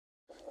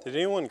Did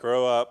anyone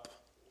grow up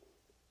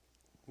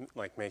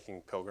like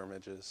making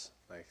pilgrimages?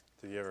 Like,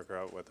 did you ever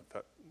grow up with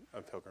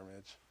a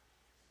pilgrimage?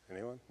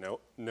 Anyone?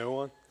 No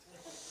one?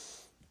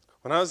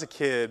 When I was a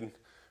kid,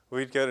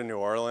 we'd go to New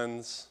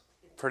Orleans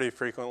pretty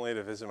frequently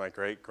to visit my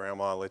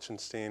great-grandma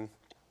Lichtenstein.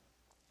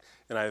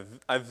 And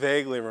I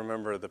vaguely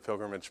remember the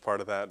pilgrimage part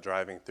of that,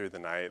 driving through the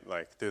night,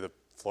 like through the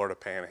Florida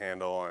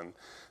Panhandle, and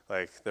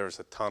like there was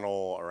a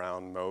tunnel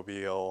around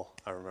Mobile.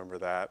 I remember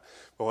that.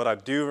 But what I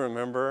do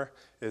remember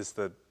is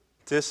the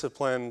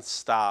disciplined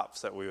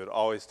stops that we would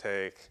always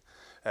take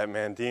at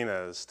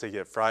Mandina's to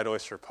get fried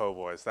oyster po'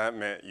 boys. That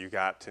meant you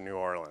got to New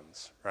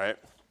Orleans, right?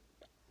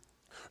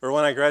 Or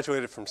when I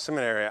graduated from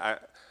seminary,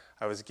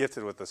 I was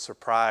gifted with a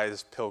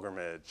surprise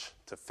pilgrimage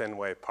to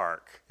Fenway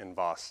Park in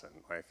Boston.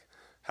 Like,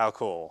 how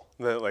cool.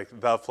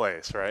 The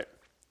place, right?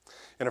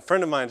 And a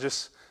friend of mine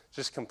just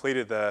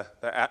completed the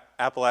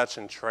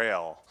Appalachian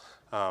Trail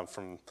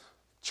from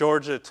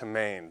Georgia to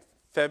Maine,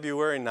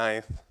 February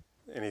 9th,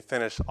 and he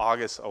finished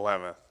August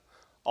 11th.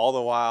 All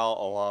the while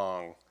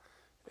along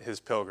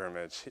his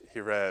pilgrimage, he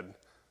read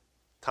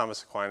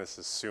Thomas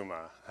Aquinas'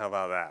 Summa. How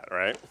about that,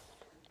 right?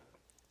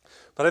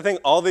 But I think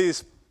all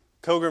these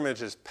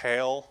pilgrimages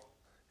pale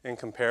in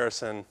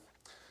comparison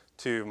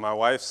to my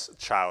wife's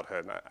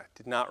childhood. I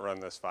did not run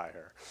this by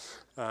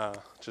her.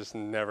 Just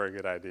never a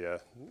good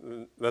idea.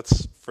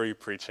 That's free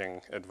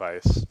preaching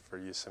advice for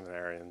you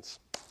seminarians.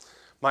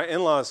 My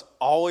in-laws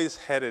always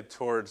headed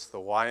towards the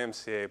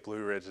YMCA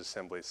Blue Ridge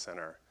Assembly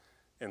Center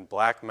in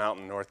Black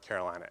Mountain, North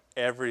Carolina,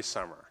 every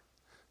summer.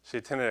 She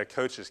attended a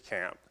coach's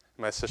camp.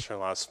 My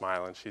sister-in-law is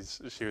smiling.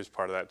 She was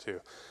part of that too.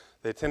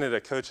 They attended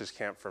a coach's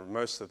camp for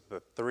most of the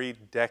 3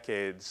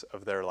 decades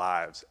of their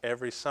lives,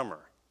 every summer.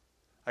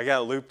 I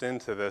got looped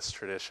into this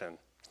tradition.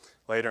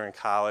 Later in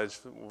college,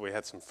 we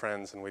had some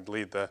friends, and we'd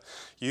lead the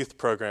youth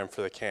program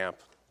for the camp.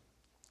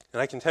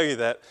 And I can tell you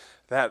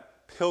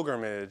that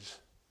pilgrimage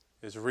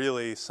is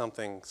really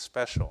something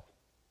special.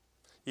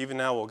 Even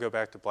now, we'll go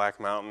back to Black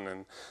Mountain,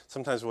 and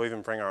sometimes we'll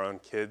even bring our own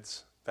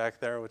kids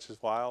back there, which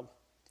is wild.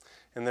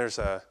 And there's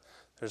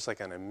like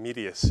an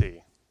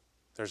immediacy.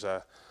 There's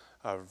a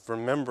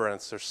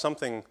remembrance. There's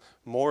something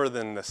more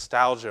than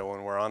nostalgia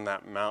when we're on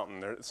that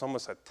mountain. It's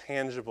almost a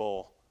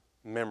tangible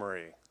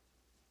memory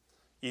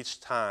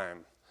each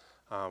time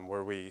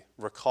where we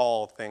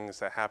recall things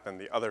that happened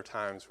the other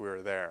times we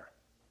were there.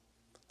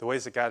 The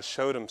ways that God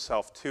showed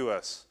himself to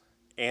us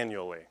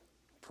annually,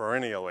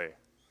 perennially.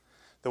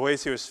 The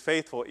ways he was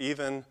faithful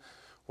even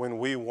when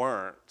we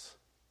weren't.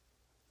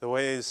 The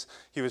ways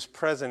he was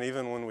present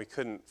even when we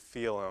couldn't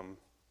feel him.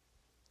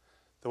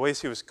 The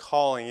ways he was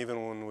calling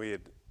even when we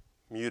had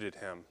muted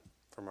him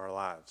from our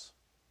lives.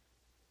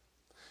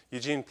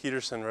 Eugene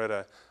Peterson wrote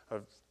a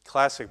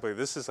classic book.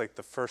 This is like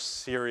the first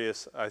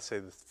serious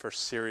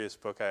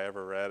book I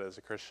ever read as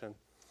a Christian.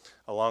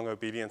 A Long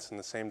Obedience in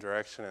the Same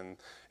Direction, and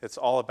it's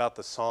all about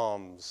the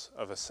Psalms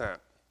of Ascent.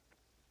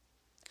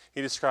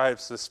 He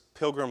describes this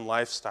pilgrim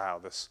lifestyle,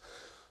 this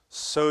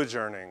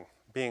sojourning,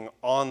 being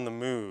on the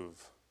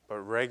move, but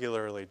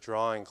regularly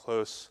drawing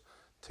close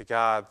to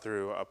God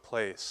through a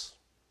place.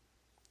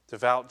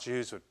 Devout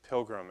Jews would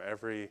pilgrim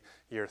every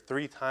year,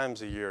 3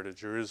 times a year to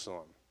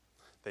Jerusalem.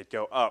 They'd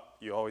go up.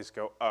 You always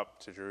go up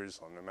to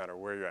Jerusalem, no matter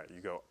where you're at.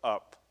 You go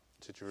up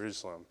to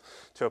Jerusalem,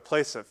 to a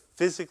place that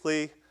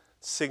physically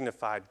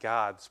signified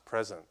God's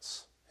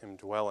presence, him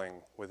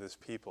dwelling with his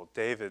people,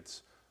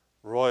 David's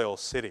royal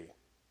city.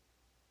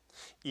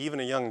 Even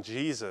a young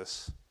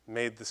Jesus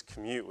made this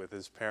commute with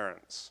his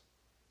parents.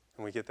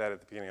 And we get that at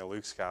the beginning of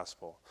Luke's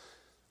gospel.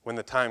 When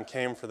the time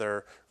came for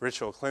their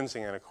ritual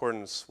cleansing in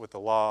accordance with the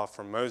law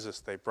from Moses,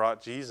 they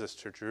brought Jesus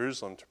to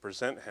Jerusalem to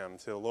present him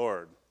to the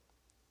Lord.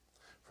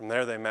 From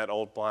there they met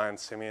old blind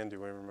Simeon.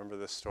 Do we remember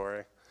this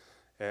story?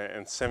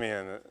 And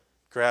Simeon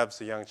grabs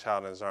the young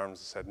child in his arms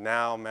and said,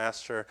 "Now,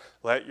 Master,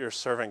 let your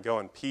servant go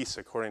in peace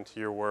according to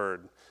your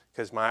word,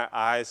 because my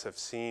eyes have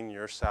seen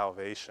your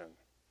salvation.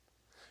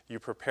 You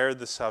prepared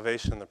this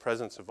salvation in the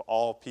presence of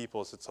all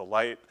peoples. It's a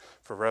light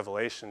for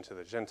revelation to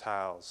the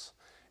Gentiles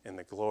in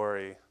the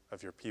glory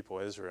of your people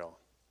Israel."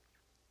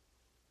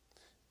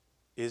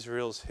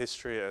 Israel's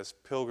history as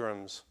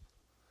pilgrims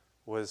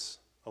was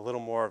a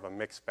little more of a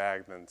mixed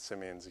bag than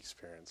Simeon's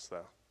experience,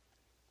 though.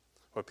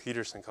 What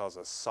Peterson calls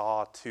a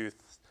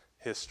sawtooth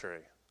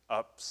history,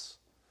 ups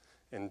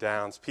and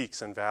downs,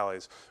 peaks and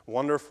valleys,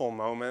 wonderful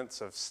moments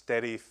of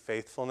steady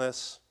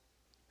faithfulness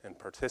and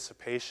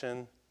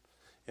participation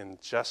in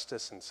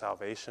justice and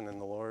salvation in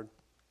the Lord,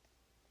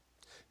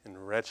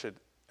 and wretched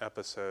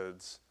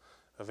episodes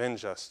of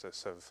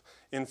injustice, of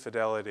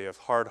infidelity, of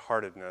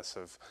hard-heartedness,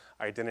 of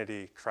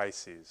identity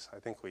crises. I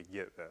think we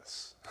get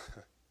this.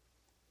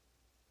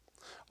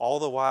 All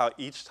the while,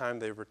 each time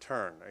they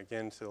return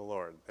again to the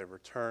Lord, they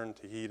return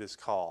to heed his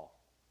call.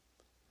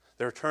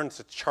 They return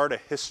to chart a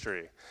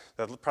history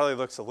that probably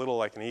looks a little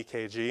like an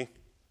EKG.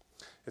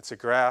 It's a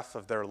graph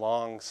of their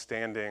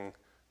long-standing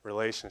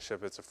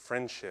relationship. It's a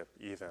friendship,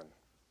 even,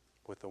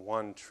 with the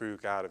one true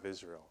God of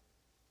Israel.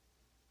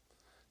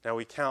 Now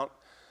we count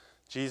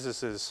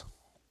Jesus'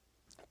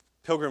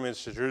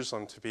 pilgrimage to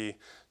Jerusalem to be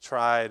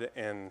tried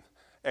and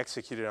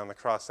executed on the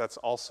cross, that's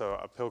also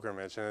a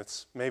pilgrimage, and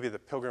it's maybe the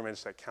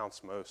pilgrimage that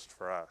counts most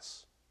for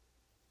us.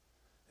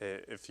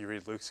 If you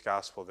read Luke's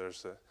gospel,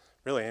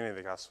 really any of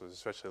the gospels,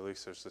 especially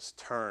Luke's, there's this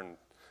turn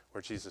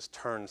where Jesus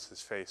turns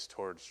his face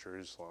towards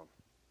Jerusalem.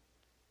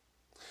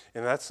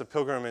 And that's the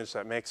pilgrimage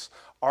that makes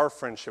our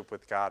friendship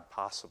with God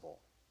possible.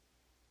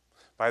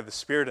 By the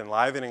Spirit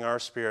enlivening our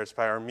spirits,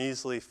 by our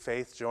measly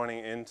faith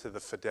joining into the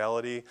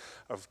fidelity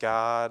of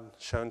God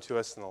shown to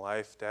us in the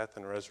life, death,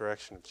 and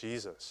resurrection of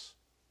Jesus.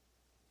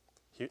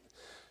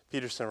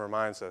 Peterson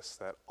reminds us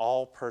that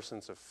all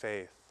persons of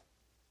faith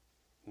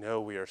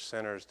know we are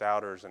sinners,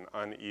 doubters, and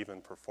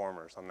uneven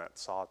performers on that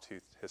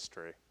sawtooth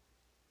history.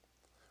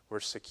 We're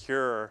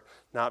secure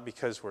not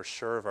because we're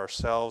sure of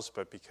ourselves,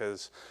 but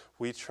because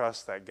we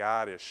trust that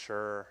God is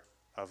sure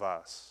of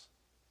us.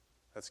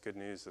 That's good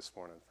news this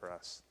morning for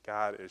us.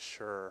 God is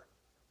sure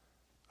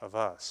of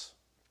us.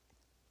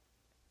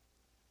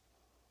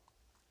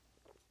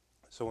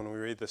 So when we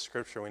read the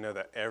scripture, we know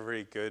that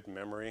every good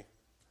memory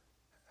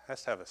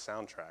has to have a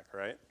soundtrack,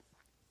 right?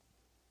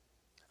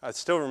 I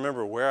still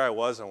remember where I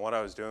was and what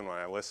I was doing when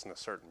I listened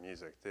to certain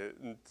music.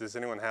 Does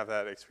anyone have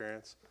that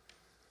experience?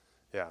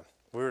 Yeah.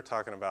 We were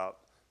talking about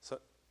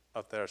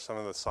up there some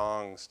of the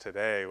songs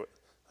today,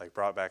 like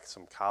brought back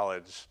some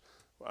college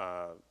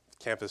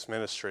campus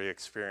ministry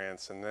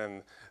experience, and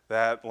then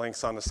that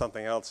links onto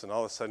something else, and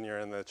all of a sudden you're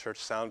in the church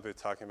sound booth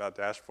talking about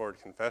Dashboard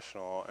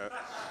Confessional.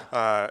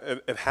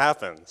 It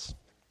happens.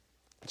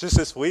 Just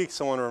this week,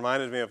 someone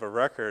reminded me of a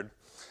record,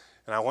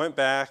 and I went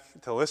back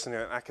to listen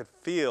to it, and I could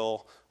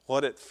feel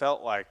what it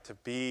felt like to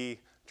be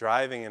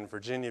driving in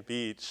Virginia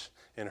Beach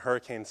in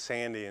Hurricane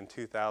Sandy in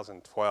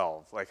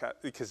 2012,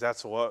 because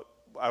that's what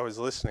I was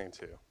listening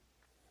to.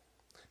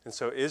 And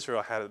so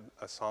Israel had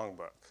a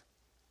songbook,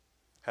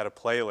 had a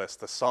playlist,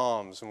 the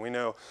Psalms, and we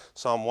know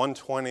Psalm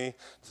 120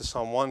 to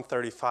Psalm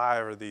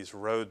 135 are these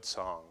road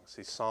songs,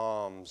 these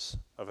psalms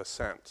of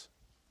ascent.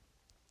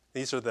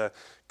 These are the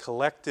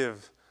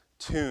collective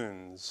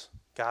tunes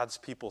God's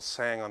people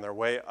sang on their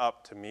way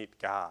up to meet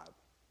God.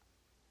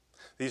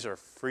 These are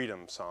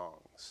freedom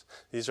songs.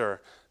 These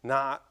are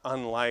not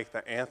unlike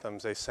the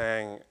anthems they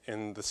sang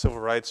in the civil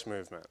rights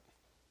movement.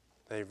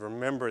 They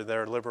remember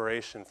their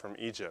liberation from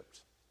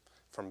Egypt,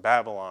 from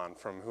Babylon,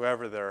 from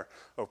whoever their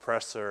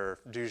oppressor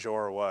du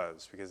jour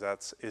was, because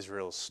that's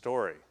Israel's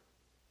story.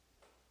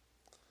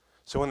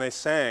 So when they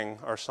sang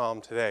our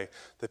psalm today,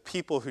 the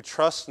people who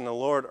trust in the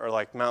Lord are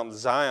like Mount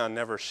Zion,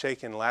 never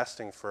shaken,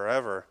 lasting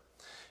forever.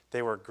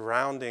 They were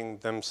grounding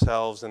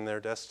themselves in their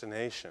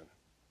destination,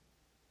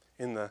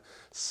 in the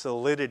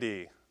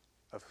solidity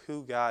of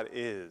who God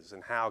is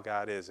and how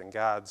God is, in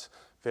God's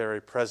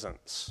very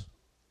presence.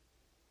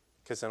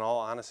 Because in all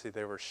honesty,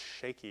 they were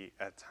shaky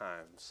at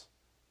times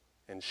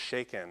and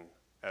shaken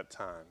at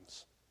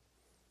times.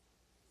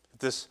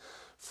 This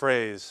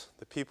phrase,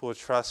 the people who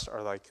trust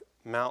are like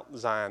Mount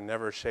Zion,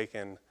 never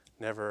shaken,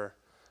 never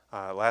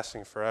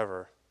lasting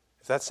forever.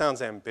 If that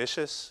sounds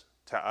ambitious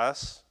to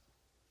us,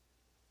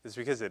 it's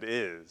because it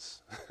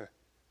is.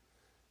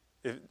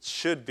 It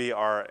should be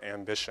our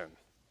ambition.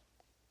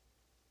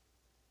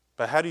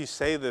 But how do you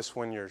say this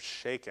when you're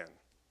shaken,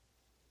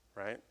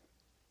 right?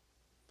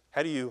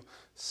 How do you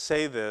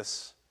say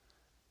this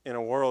in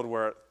a world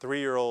where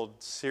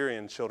 3-year-old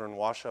Syrian children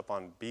wash up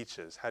on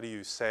beaches? How do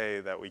you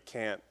say that we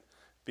can't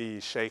be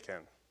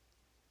shaken?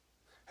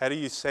 How do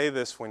you say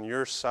this when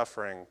you're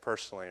suffering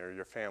personally, or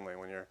your family,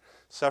 when you're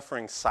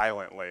suffering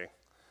silently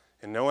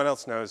and no one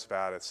else knows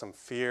about it, some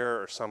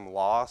fear or some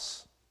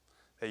loss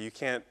that you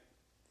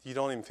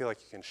don't even feel like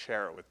you can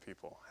share it with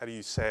people? How do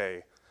you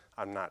say,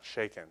 I'm not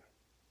shaken?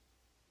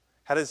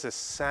 How does this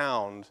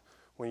sound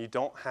when you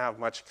don't have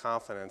much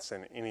confidence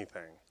in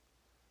anything,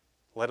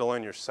 let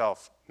alone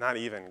yourself, not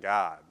even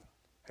God?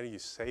 How do you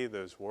say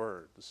those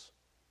words?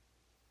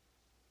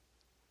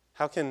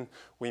 How can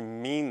we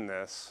mean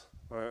this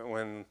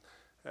when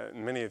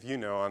many of you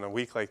know, on a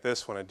week like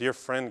this, when a dear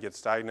friend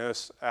gets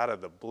diagnosed out of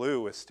the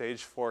blue with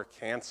stage 4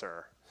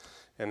 cancer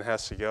and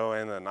has to go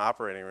in an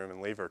operating room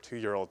and leave her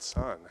 2-year-old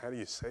son? How do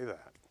you say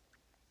that?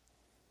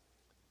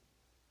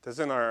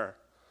 Doesn't our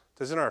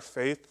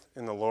faith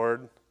in the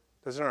Lord,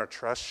 doesn't our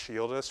trust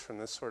shield us from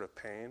this sort of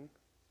pain,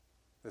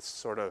 this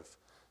sort of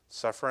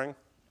suffering?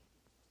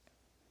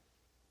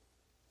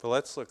 But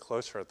let's look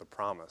closer at the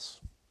promise.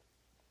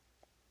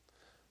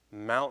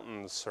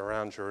 Mountains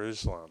surround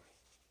Jerusalem.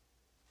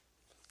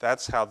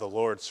 That's how the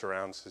Lord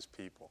surrounds his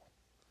people.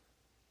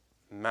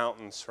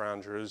 Mountains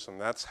surround Jerusalem.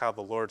 That's how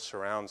the Lord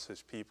surrounds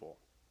his people.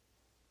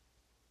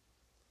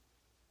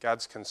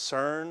 God's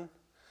concern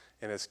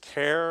and his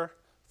care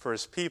for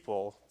his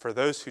people, for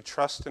those who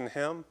trust in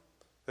him,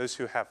 those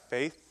who have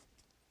faith,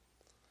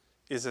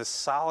 is as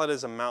solid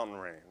as a mountain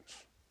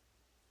range.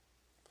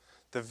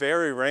 The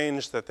very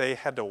range that they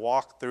had to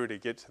walk through to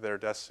get to their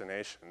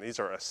destination. These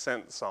are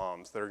ascent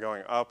psalms. They're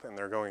going up and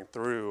they're going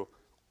through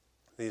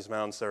these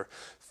mountains. They're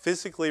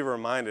physically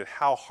reminded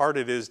how hard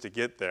it is to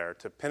get there,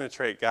 to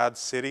penetrate God's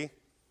city.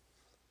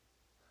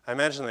 I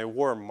imagine they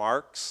wore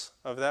marks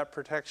of that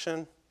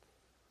protection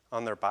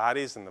on their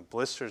bodies and the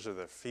blisters of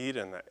their feet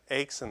and the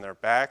aches in their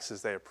backs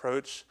as they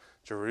approach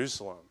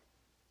Jerusalem.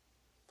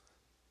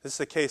 This is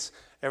the case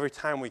every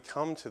time we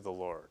come to the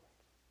Lord.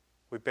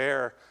 We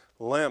bear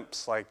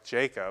limps like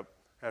Jacob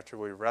after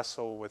we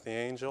wrestle with the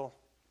angel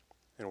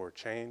and we're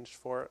changed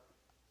for it.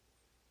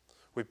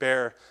 We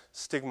bear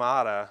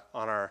stigmata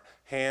on our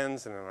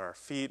hands and on our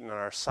feet and on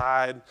our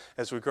side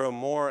as we grow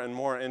more and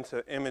more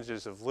into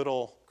images of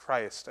little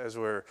Christ, as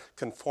we're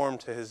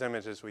conformed to his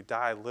image, as we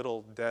die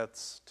little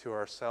deaths to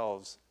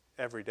ourselves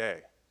every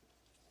day.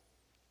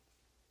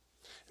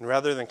 And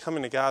rather than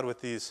coming to God with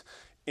these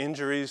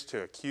injuries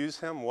to accuse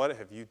him, what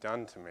have you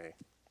done to me?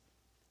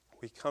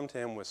 We come to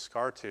him with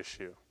scar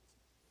tissue.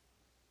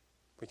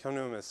 We come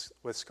to him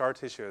with scar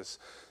tissue as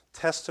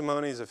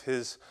testimonies of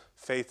his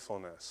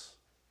faithfulness,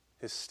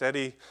 his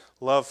steady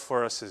love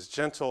for us, his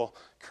gentle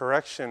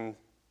correction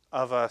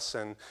of us,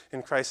 and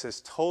in Christ,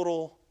 his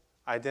total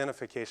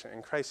identification.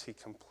 In Christ, he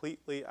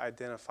completely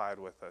identified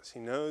with us. He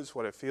knows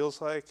what it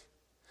feels like,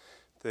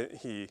 that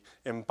he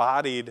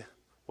embodied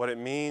what it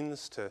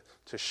means to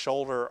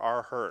shoulder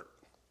our hurt.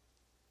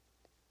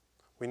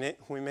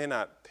 We may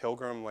not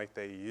pilgrim like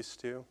they used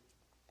to,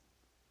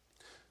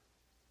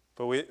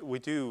 but we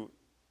do,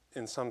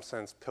 in some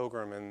sense,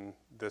 pilgrim in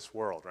this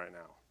world right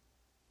now.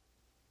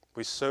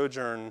 We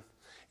sojourn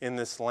in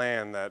this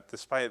land that,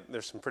 despite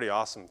there's some pretty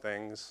awesome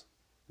things,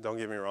 don't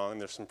get me wrong,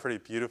 there's some pretty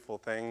beautiful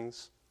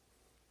things,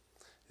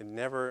 it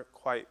never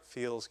quite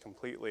feels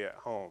completely at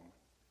home,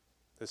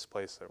 this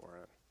place that we're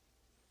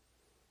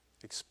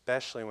in.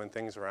 Especially when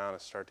things around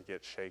us start to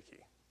get shaky.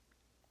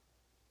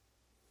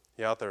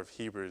 The author of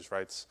Hebrews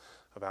writes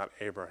about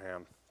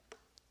Abraham,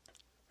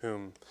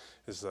 whom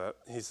he's the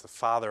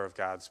father of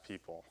God's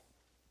people.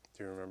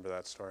 Do you remember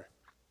that story?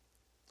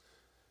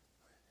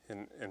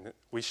 And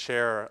we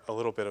share a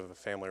little bit of a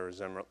family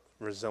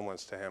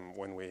resemblance to him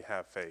when we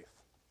have faith.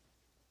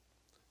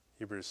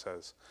 Hebrews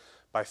says,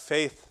 by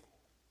faith,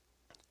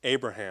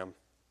 Abraham,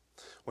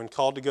 when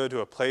called to go to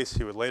a place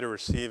he would later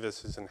receive as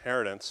his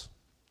inheritance,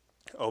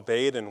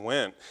 obeyed and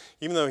went,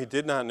 even though he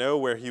did not know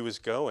where he was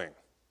going.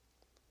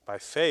 By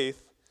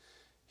faith,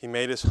 he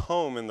made his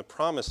home in the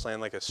promised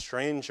land like a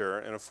stranger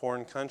in a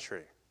foreign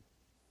country.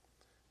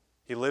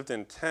 He lived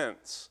in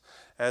tents,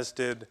 as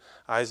did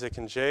Isaac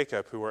and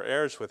Jacob, who were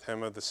heirs with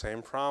him of the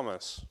same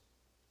promise.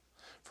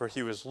 For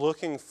he was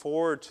looking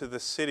forward to the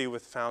city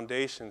with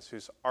foundations,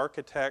 whose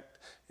architect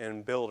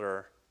and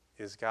builder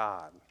is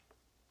God.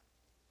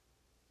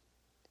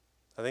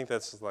 I think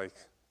that's like,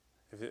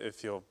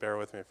 if you'll bear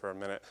with me for a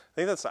minute, I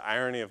think that's the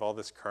irony of all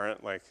this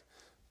current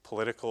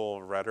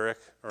political rhetoric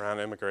around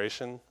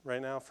immigration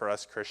right now for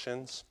us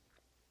Christians,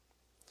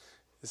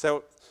 is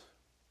that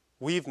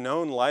we've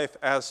known life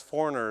as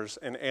foreigners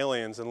and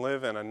aliens and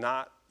live in a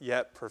not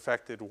yet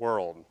perfected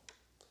world,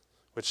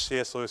 which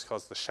C.S. Lewis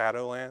calls the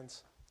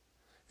Shadowlands,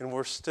 and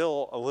we're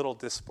still a little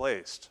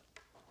displaced.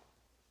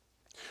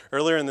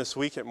 Earlier in this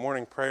week at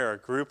morning prayer, a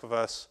group of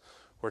us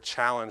were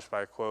challenged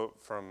by a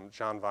quote from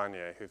John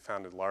Vanier, who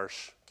founded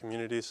L'Arche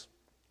Communities.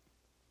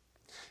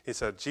 He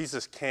said,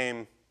 Jesus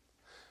came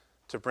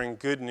to bring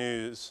good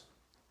news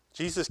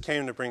to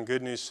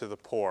the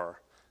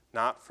poor,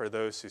 not for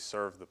those who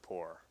serve the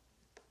poor.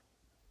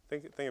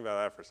 Think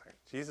about that for a second.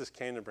 Jesus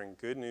came to bring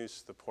good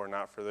news to the poor,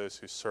 not for those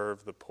who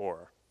serve the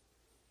poor.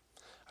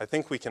 I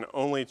think we can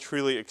only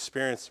truly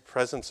experience the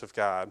presence of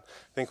God.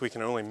 I think we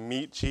can only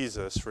meet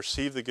Jesus,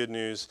 receive the good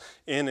news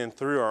in and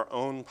through our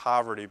own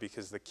poverty,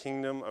 because the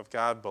kingdom of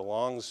God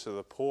belongs to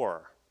the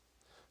poor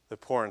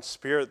in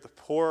spirit, the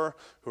poor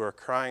who are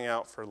crying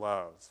out for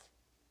love.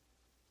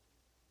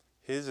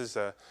 His is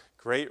a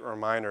great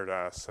reminder to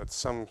us that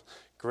some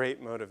great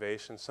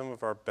motivation, some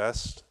of our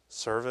best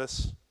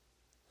service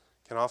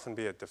can often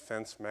be a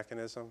defense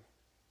mechanism.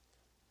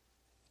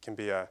 It can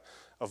be a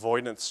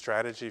avoidance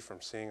strategy from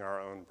seeing our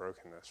own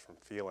brokenness, from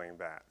feeling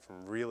that,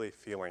 from really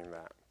feeling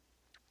that.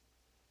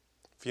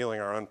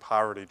 Feeling our own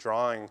poverty,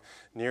 drawing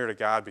near to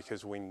God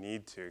because we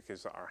need to,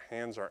 because our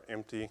hands are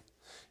empty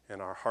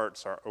and our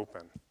hearts are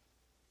open.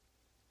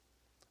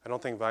 I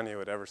don't think Vanier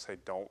would ever say,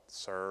 don't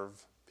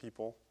serve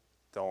people,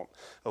 don't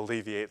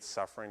alleviate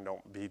suffering,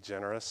 don't be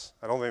generous.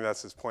 I don't think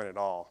that's his point at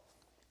all.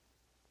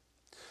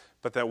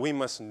 But that we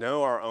must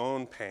know our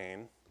own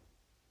pain,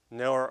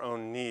 know our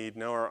own need,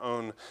 know our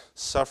own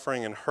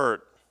suffering and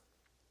hurt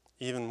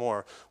even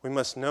more. We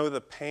must know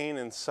the pain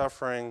and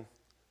suffering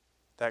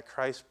that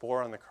Christ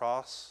bore on the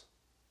cross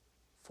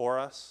for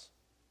us,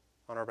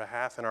 on our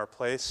behalf, in our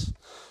place.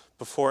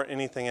 Before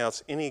anything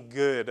else, any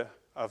good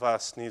of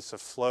us needs to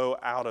flow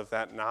out of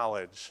that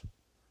knowledge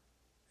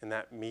and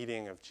that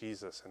meeting of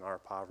Jesus in our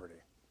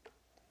poverty.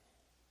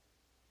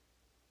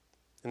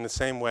 In the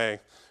same way,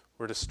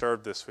 we're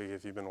disturbed this week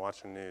if you've been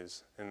watching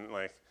news. And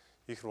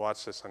you can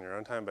watch this on your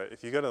own time, but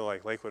if you go to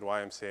Lakewood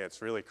YMCA,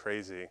 it's really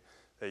crazy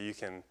that you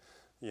can,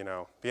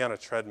 be on a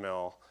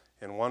treadmill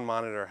and one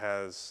monitor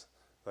has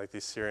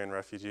these Syrian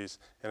refugees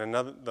and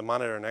the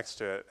monitor next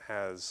to it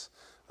has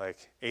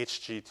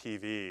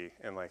HGTV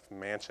and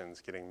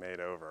mansions getting made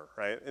over,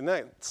 right? Isn't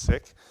that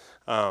sick?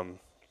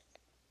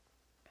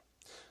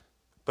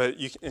 But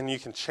you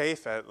can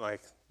chafe at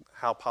like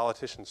how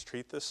politicians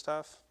treat this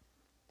stuff.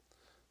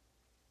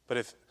 But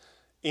if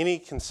any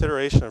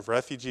consideration of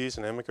refugees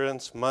and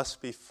immigrants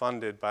must be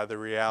funded by the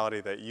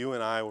reality that you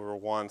and I were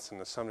once, and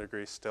to some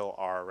degree still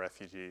are,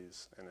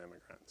 refugees and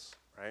immigrants,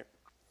 right?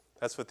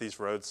 That's what these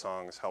road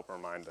songs help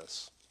remind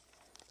us.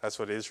 That's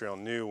what Israel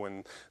knew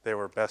when they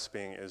were best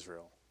being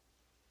Israel.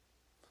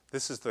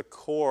 This is the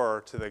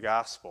core to the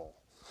gospel.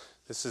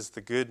 This is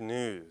the good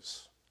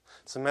news.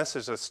 It's a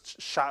message that's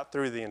shot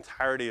through the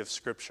entirety of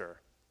Scripture.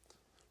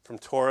 From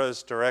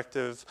Torah's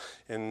directive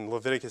in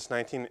Leviticus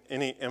 19,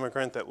 any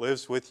immigrant that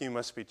lives with you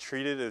must be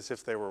treated as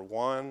if they were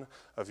one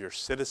of your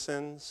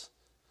citizens.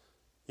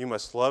 You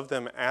must love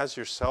them as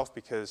yourself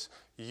because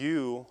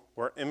you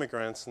were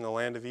immigrants in the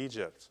land of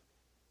Egypt.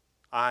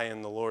 I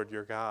am the Lord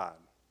your God.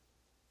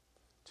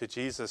 To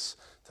Jesus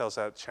tells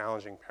that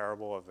challenging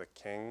parable of the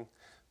king,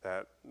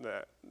 that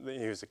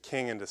he was a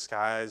king in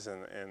disguise,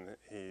 and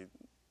he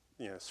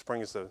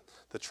springs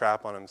the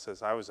trap on him and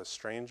says, I was a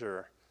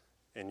stranger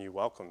and you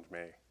welcomed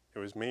me. It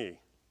was me.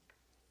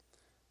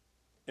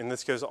 And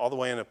this goes all the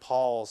way into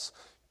Paul's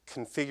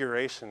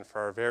configuration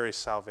for our very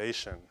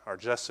salvation, our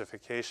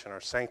justification, our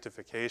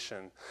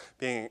sanctification,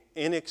 being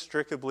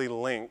inextricably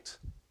linked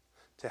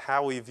to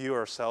how we view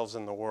ourselves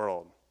in the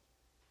world.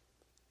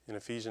 In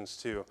Ephesians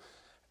 2,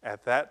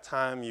 at that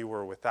time you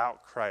were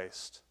without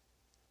Christ.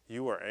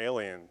 You were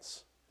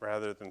aliens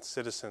rather than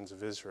citizens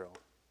of Israel,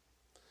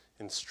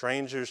 and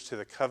strangers to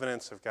the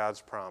covenants of God's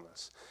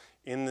promise.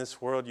 In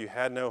this world you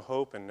had no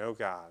hope and no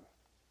God.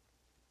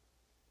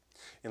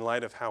 In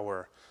light of how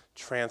we're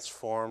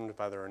transformed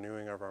by the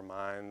renewing of our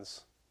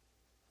minds,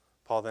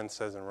 Paul then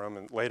says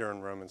later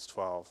in Romans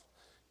 12,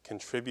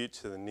 contribute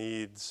to the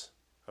needs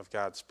of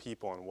God's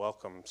people and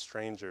welcome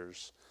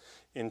strangers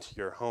into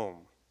your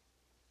home.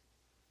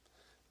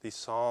 These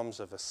psalms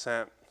of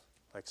ascent,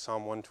 like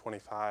Psalm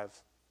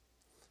 125,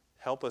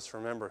 help us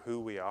remember who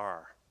we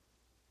are,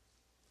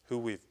 who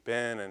we've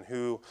been, and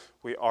who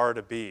we are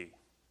to be.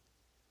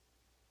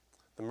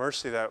 The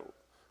mercy that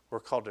we're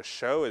called to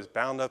show is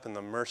bound up in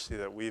the mercy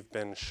that we've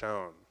been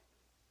shown.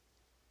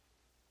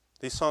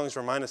 These songs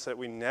remind us that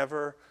we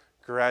never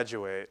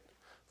graduate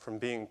from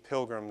being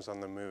pilgrims on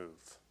the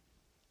move.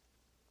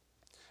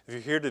 If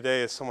you're here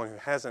today as someone who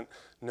hasn't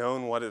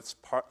known what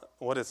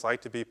it's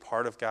like to be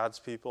part of God's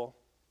people,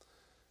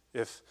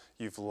 if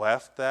you've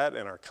left that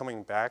and are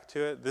coming back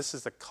to it, this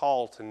is the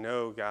call to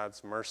know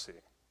God's mercy,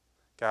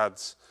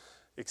 God's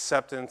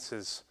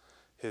acceptance,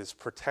 His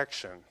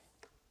protection,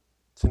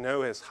 to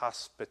know His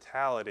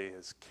hospitality,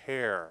 His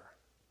care,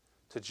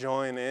 to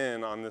join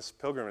in on this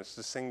pilgrimage,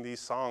 to sing these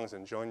songs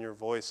and join your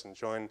voice and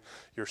join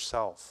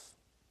yourself.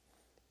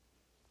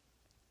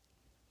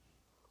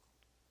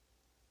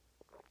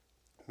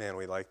 Man,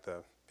 we like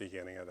the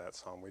beginning of that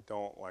psalm. We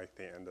don't like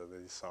the end of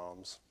these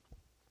psalms.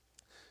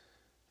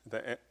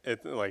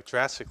 It like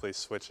drastically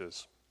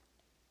switches.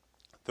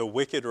 The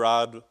wicked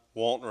rod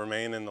won't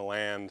remain in the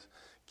land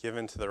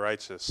given to the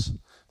righteous,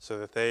 so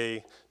that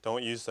they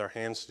don't use their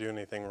hands to do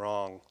anything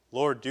wrong.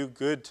 Lord, do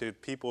good to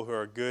people who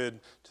are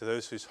good, to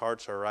those whose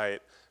hearts are right.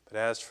 But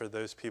as for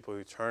those people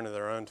who turn to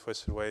their own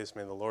twisted ways,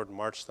 may the Lord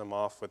march them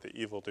off with the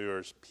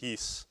evildoers.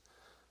 Peace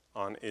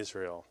on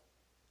Israel.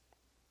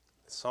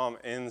 The psalm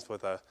ends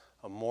with a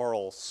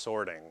moral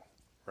sorting,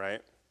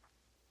 right?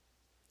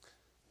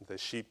 The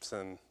sheep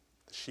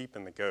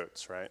and the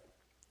goats, right?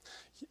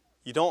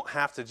 You don't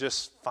have to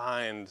just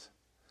find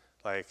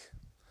like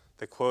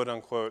the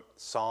quote-unquote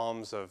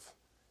psalms of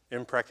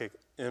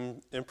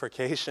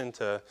imprecation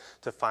to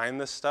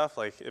find this stuff.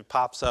 Like it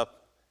pops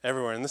up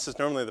everywhere. And this is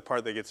normally the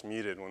part that gets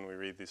muted when we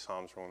read these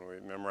psalms or when we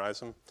memorize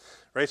them.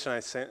 Rachel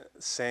and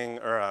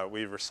I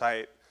we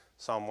recite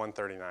Psalm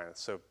 139.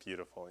 It's so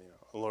beautiful.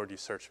 Lord, you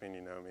search me and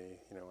you know me.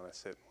 When I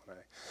sit,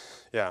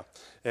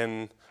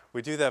 and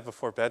we do that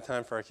before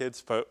bedtime for our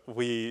kids. But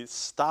we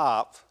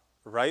stop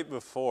right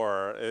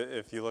before.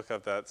 If you look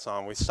up that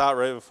psalm, we stop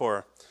right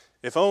before.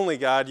 If only,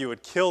 God, you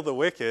would kill the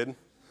wicked.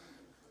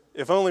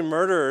 If only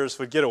murderers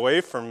would get away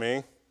from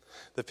me.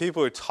 The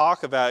people who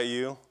talk about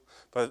you,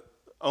 but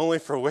only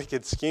for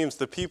wicked schemes.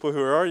 The people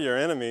who are your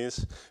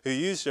enemies, who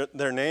use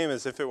their name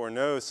as if it were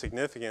no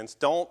significance.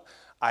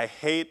 I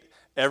hate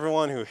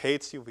everyone who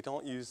hates you. We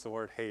don't use the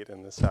word hate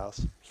in this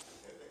house.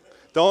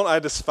 Don't I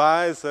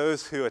despise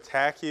those who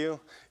attack you?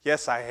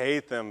 Yes, I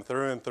hate them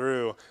through and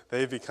through.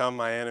 They become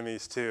my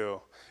enemies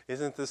too.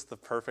 Isn't this the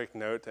perfect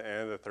note to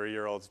end a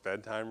 3-year-old's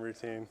bedtime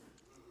routine?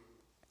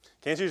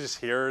 Can't you just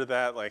hear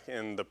that like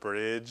in the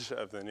bridge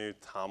of the new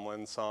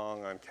Tomlin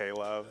song on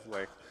K-Love?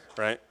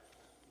 Right?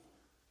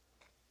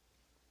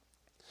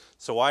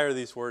 So why are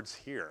these words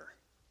here?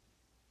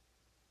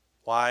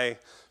 Why,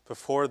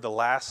 before the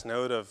last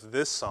note of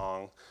this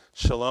song,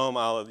 Shalom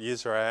al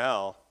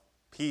Yisrael,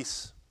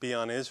 peace be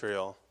on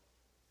Israel,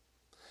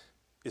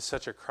 is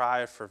such a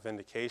cry for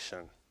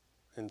vindication,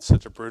 and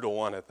such a brutal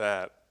one at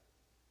that?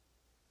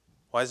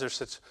 Why is there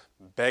such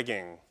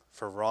begging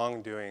for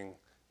wrongdoing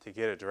to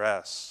get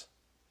addressed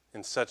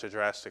in such a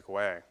drastic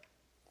way?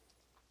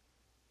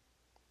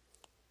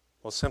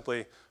 Well,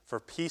 simply For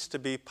peace to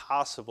be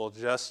possible,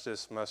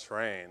 justice must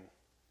reign.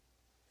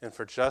 And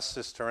for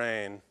justice to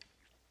reign,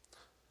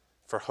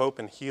 for hope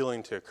and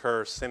healing to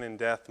occur, sin and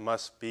death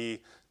must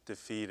be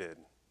defeated.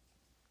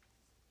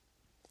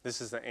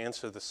 This is the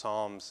answer the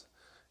Psalms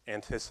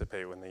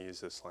anticipate when they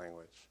use this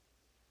language.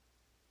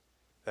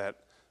 That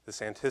this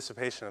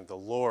anticipation of the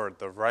Lord,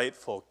 the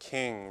rightful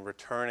King,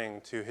 returning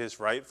to his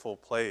rightful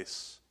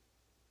place,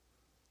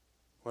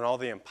 when all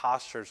the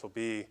impostors will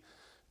be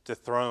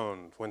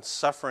dethroned, when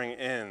suffering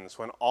ends,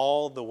 when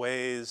all the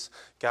ways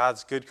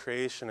God's good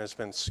creation has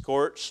been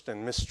scorched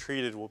and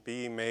mistreated will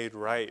be made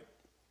right,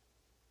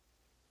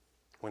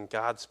 when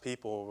God's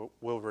people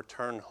will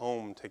return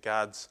home to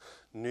God's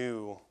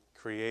new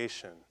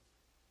creation.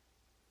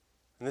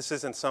 And this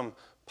isn't some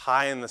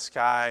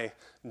pie-in-the-sky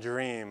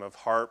dream of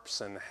harps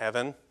and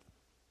heaven.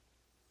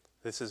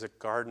 This is a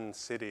garden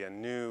city, a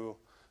new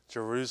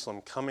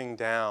Jerusalem coming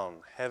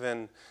down,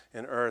 heaven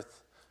and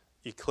earth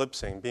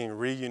eclipsing, being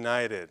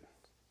reunited,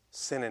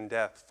 sin and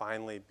death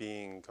finally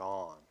being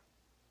gone.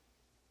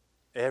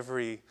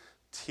 Every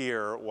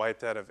tear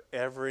wiped out of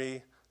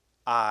every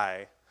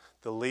eye,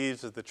 the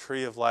leaves of the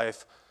tree of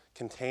life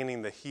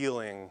containing the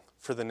healing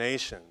for the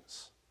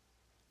nations.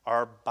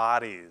 Our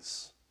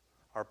bodies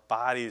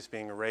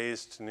being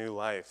raised to new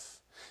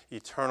life,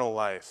 eternal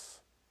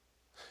life,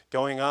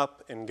 going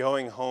up and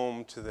going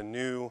home to the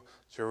new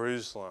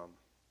Jerusalem,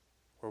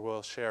 where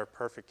we'll share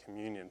perfect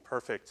communion,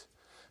 perfect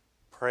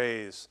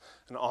praise,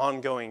 an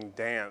ongoing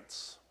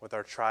dance with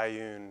our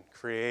triune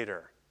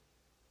Creator.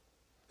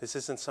 This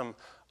isn't some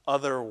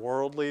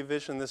otherworldly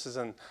vision. This is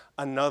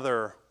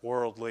another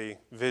worldly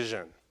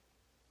vision.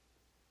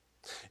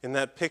 In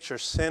that picture,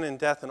 sin and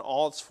death in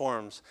all its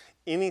forms,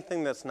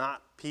 anything that's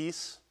not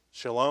peace,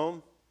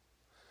 shalom,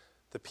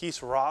 the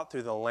peace wrought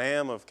through the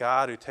Lamb of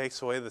God who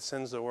takes away the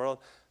sins of the world,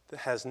 that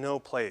has no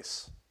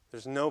place.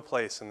 There's no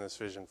place in this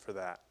vision for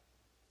that.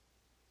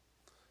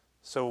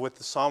 So with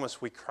the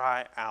psalmist, we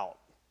cry out.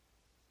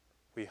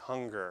 We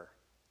hunger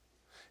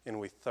and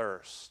we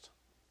thirst.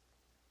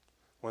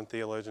 One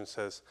theologian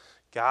says,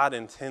 God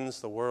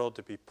intends the world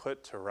to be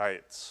put to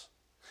rights.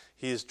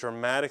 He has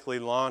dramatically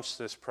launched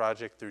this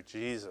project through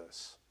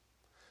Jesus.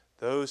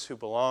 Those who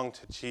belong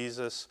to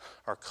Jesus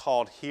are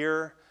called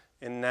here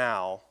and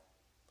now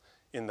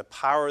in the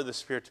power of the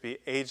Spirit to be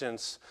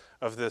agents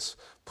of this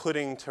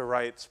putting to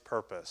rights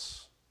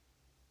purpose.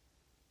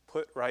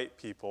 Put right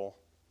people,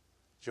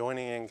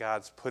 joining in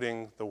God's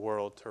putting the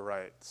world to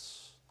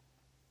rights.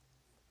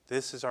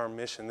 This is our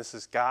mission. This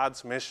is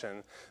God's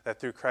mission that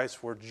through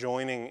Christ we're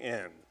joining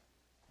in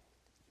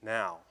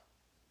now.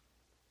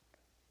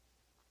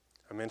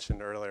 I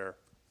mentioned earlier,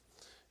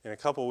 in a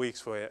couple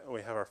weeks we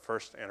have our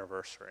first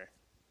anniversary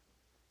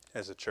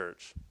as a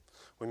church.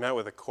 We met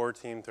with a core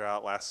team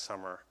throughout last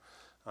summer,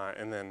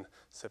 and then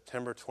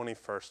September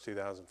 21st,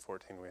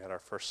 2014, we had our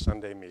first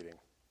Sunday meeting.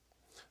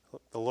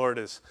 The Lord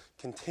is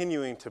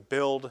continuing to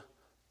build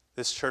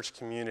this church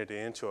community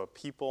into a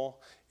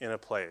people in a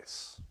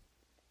place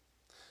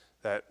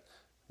that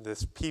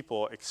this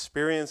people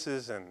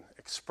experiences and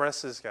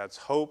expresses God's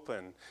hope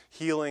and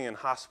healing and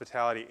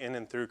hospitality in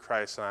and through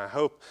Christ. And I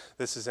hope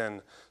this is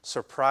in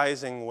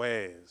surprising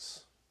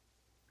ways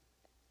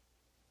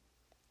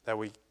that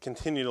we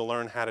continue to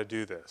learn how to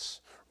do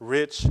this.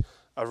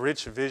 A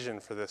rich vision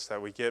for this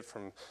that we get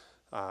from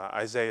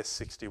Isaiah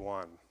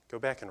 61. Go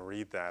back and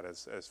read that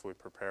as we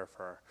prepare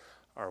for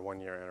our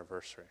 1-year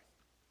anniversary.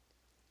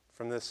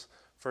 From this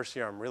first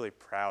year, I'm really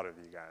proud of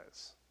you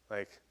guys.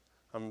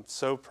 I'm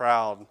so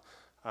proud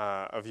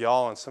of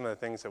y'all and some of the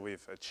things that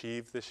we've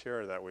achieved this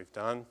year or that we've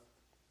done.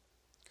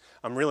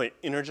 I'm really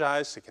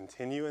energized to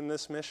continue in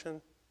this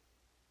mission.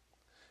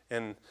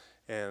 And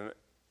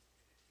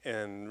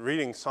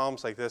reading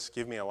Psalms like this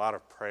give me a lot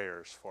of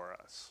prayers for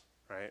us,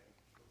 right?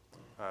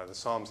 The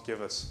Psalms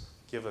give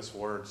us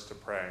words to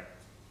pray.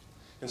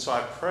 And so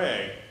I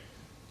pray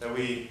that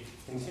we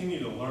continue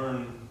to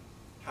learn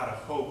how to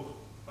hope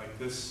like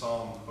this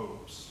psalm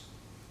hopes,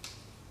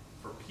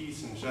 for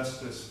peace and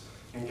justice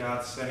and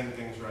God setting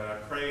things right. I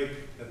pray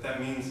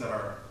that means that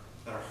our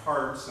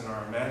hearts and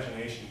our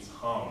imaginations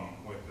hum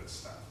with this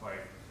stuff,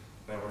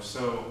 that we're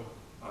so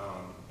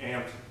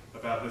amped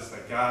about this,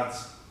 that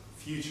God's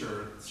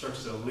future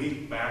starts to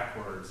leap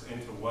backwards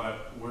into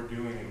what we're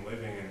doing and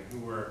living and who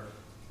we're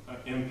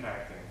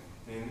impacting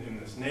in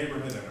this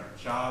neighborhood, in our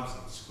jobs,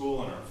 in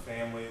school, in our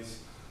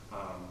families,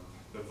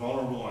 the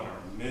vulnerable in our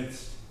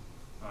midst.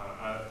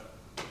 I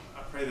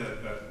pray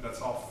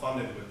that's all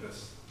funded with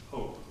this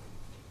hope.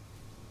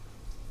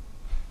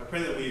 I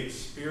pray that we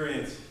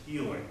experience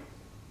healing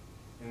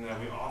and that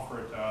we offer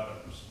it to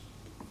others.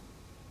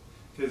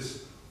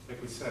 Because,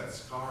 like we said,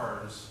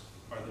 scars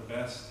are the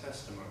best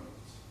testimonies.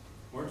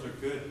 Words are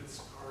good,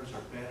 scars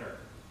are better.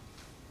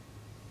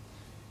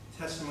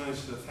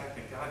 Testimonies to the fact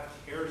that God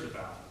cares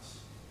about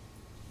us.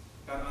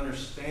 God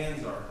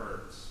understands our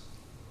hurts.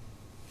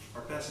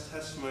 Our best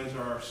testimonies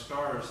are our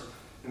scars,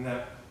 and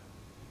that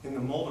in the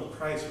mold of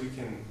Christ we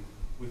can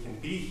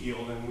be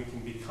healed and we can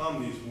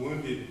become these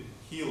wounded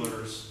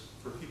healers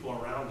for people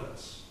around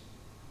us.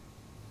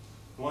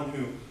 The one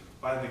who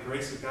by the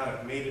grace of God,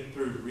 have made it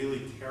through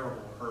really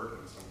terrible hurt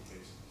in some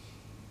cases.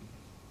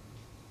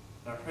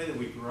 And I pray that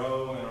we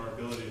grow in our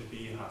ability to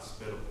be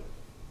hospitable.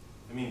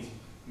 It means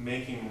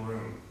making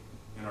room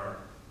in our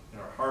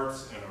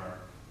hearts, in our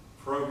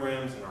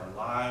programs, in our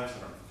lives,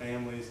 in our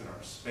families, in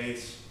our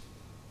space,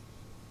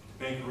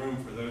 to make room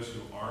for those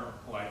who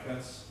aren't like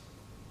us,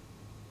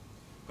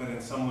 but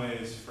in some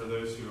ways for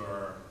those who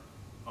are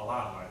a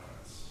lot like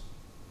us.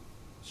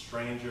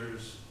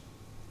 Strangers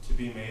to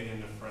be made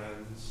into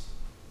friends,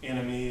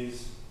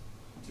 enemies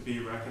to be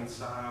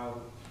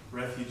reconciled,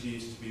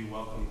 refugees to be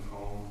welcomed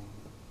home,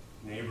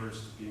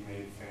 neighbors to be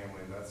made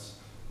family. That's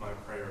my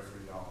prayer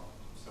for y'all.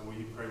 So will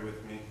you pray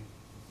with me?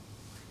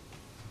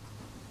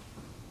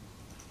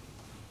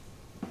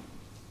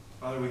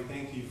 Father, we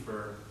thank you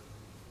for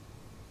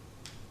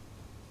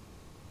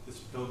this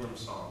pilgrim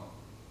song.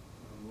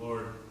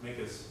 Lord, make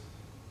us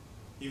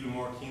even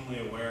more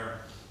keenly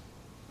aware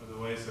of the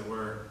ways that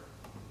we're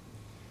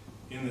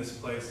in this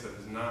place that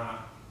is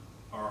not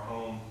our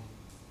home,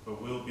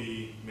 but will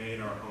be made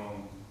our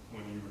home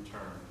when you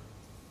return.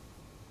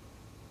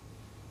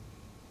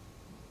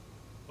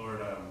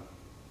 Lord,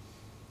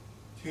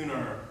 tune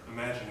our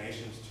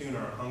imaginations, tune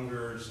our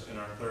hungers and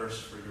our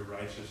thirst for your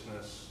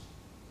righteousness.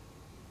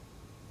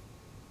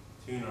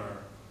 Tune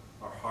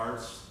our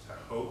hearts to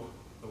hope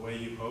the way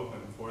you hope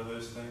and for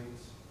those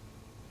things.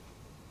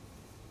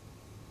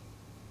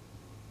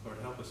 Lord,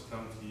 help us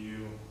come to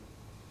you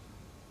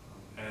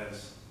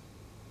as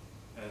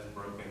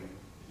broken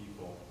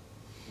people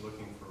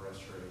looking for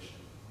restoration.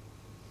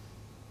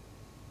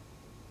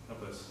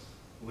 Help us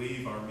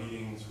leave our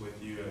meetings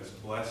with you as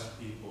blessed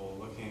people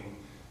looking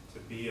to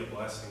be a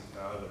blessing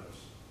to others.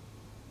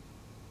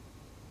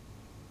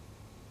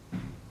 We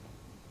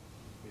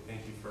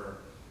thank you for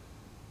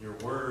your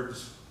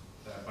words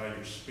that by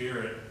your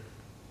Spirit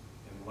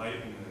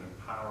enlighten and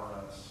empower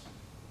us.